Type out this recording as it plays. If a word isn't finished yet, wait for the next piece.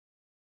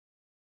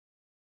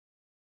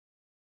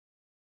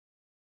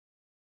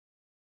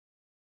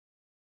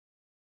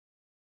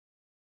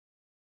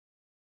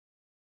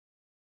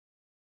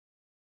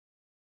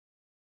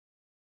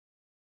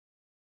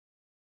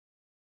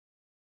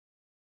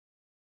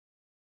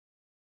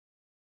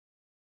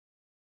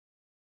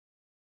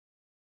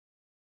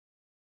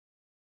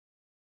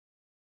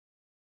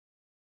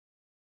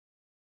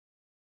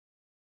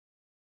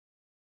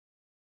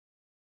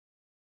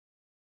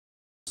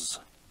cars.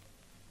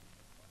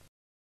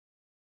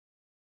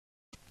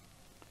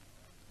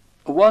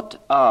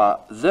 What are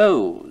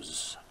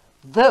those?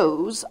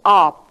 Those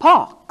are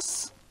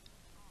parks.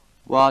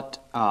 What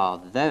are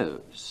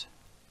those?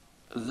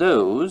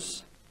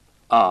 Those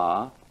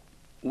are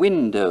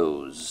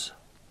windows.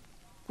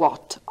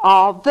 What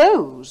are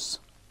those?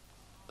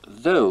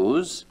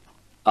 Those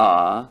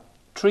are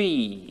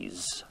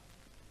trees.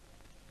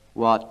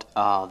 What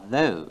are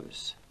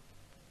those?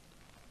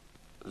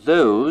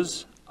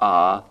 Those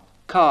are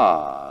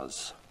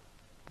cars.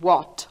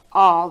 What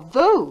are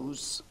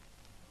those?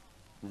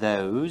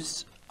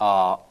 Those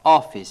are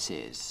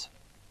offices.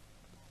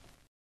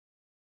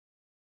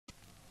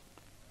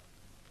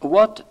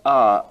 What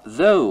are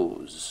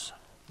those?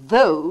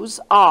 Those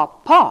are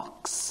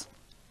parks.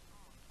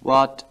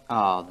 What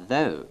are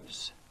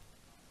those?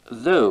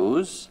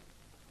 Those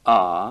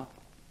are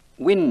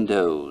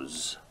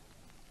windows.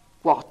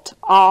 What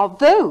are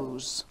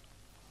those?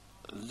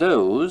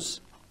 Those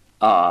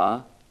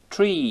are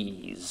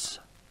trees.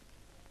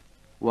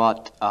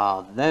 What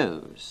are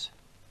those?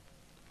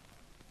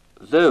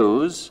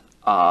 Those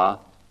are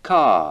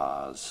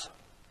cars.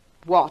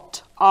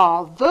 What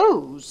are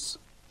those?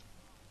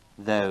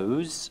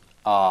 Those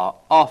are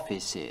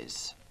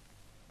offices.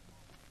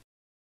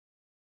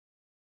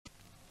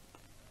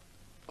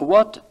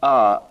 What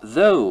are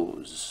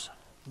those?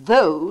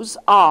 Those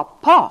are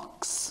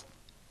parks.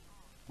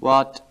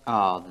 What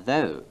are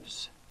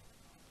those?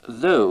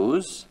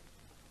 Those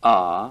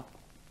are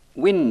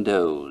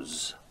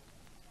windows.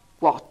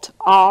 What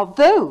are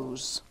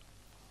those?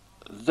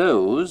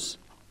 Those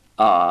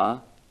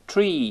are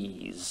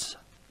trees.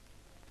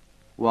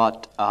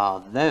 What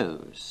are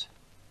those?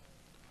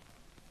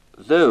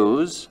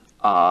 Those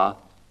are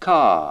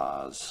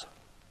cars.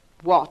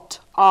 What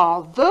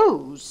are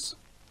those?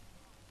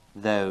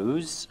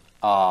 Those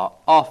are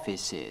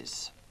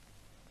offices.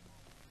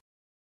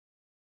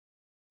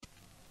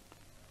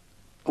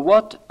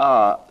 What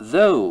are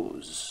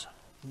those?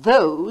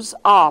 Those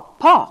are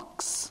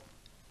parks.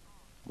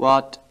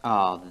 What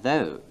are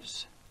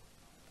those?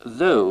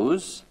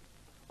 Those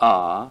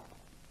are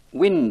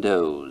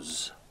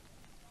windows.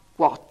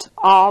 What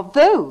are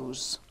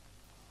those?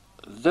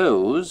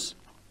 Those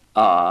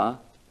are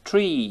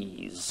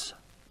trees.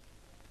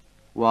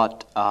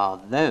 What are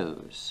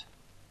those?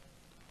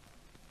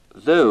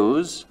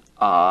 Those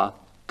are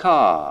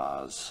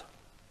cars.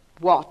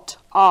 What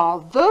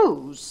are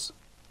those?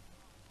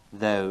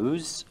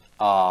 Those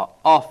are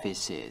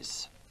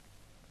offices.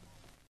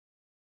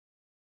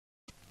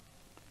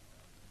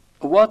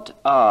 What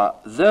are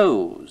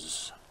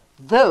those?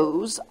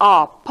 Those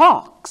are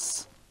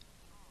parks.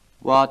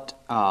 What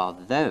are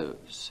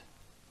those?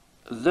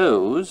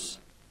 Those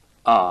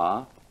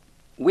are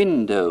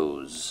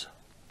windows.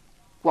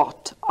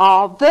 What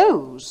are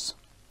those?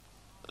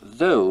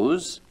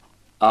 Those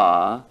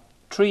are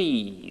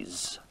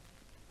trees.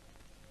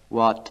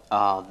 What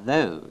are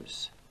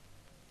those?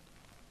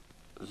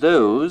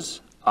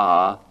 Those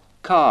are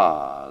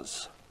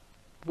cars.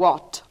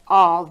 What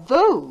are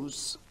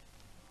those?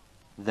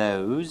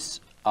 Those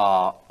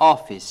are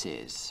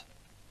offices.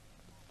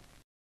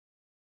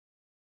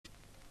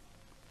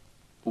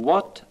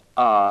 What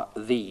are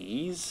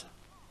these?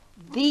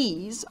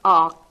 These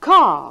are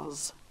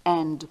cars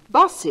and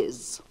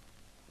buses.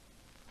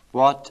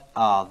 What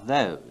are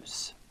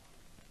those?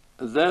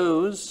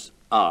 Those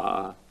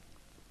are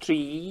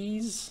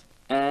trees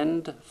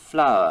and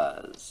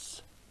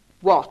flowers.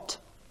 What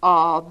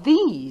are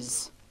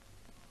these?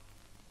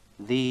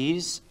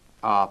 These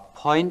are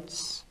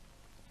points,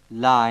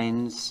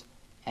 lines,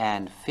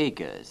 and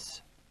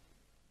figures.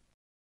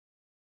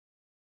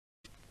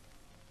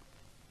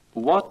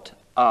 What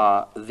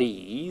are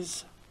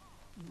these?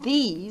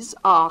 These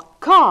are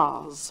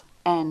cars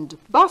and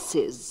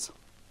buses.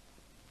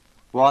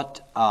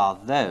 What are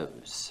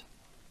those?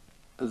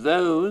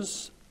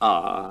 Those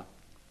are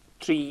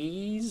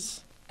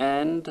trees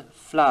and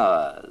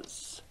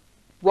flowers.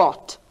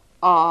 What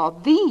are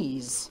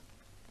these?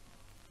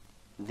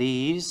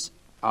 These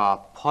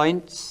are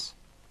points,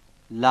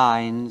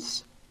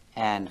 lines,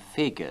 and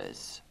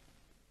figures.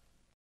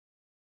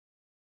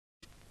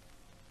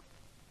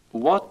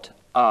 What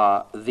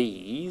are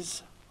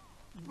these?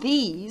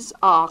 These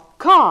are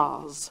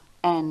cars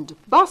and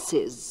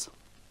buses.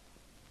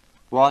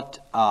 What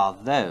are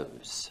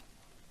those?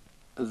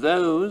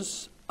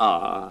 Those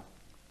are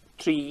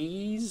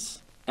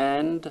trees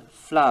and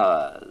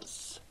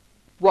flowers.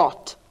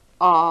 What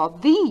are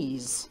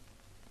these?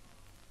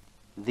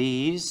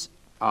 These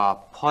are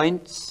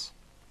points,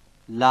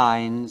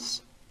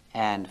 lines,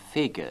 and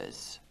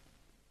figures.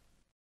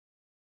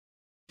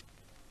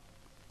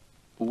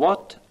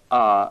 What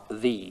are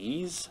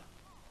these?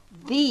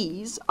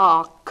 These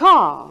are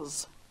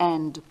cars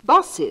and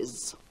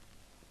buses.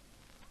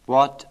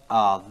 What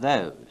are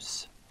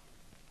those?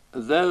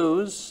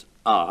 Those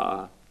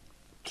are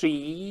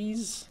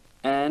trees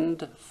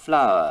and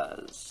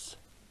flowers.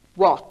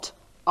 What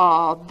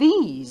are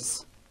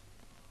these?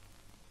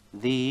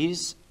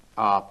 These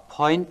are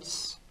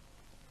points,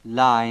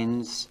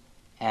 lines,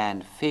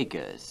 and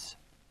figures.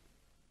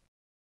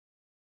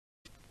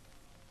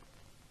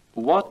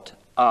 What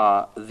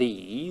are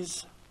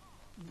these?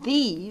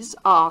 These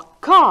are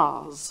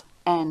cars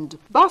and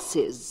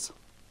buses.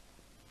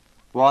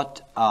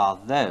 What are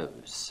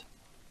those?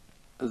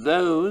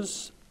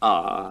 Those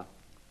are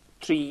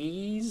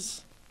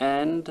trees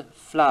and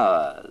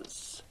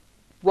flowers.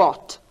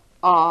 What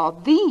are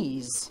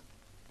these?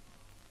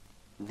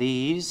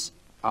 These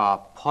are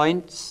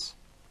points,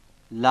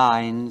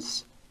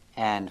 lines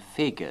and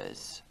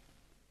figures.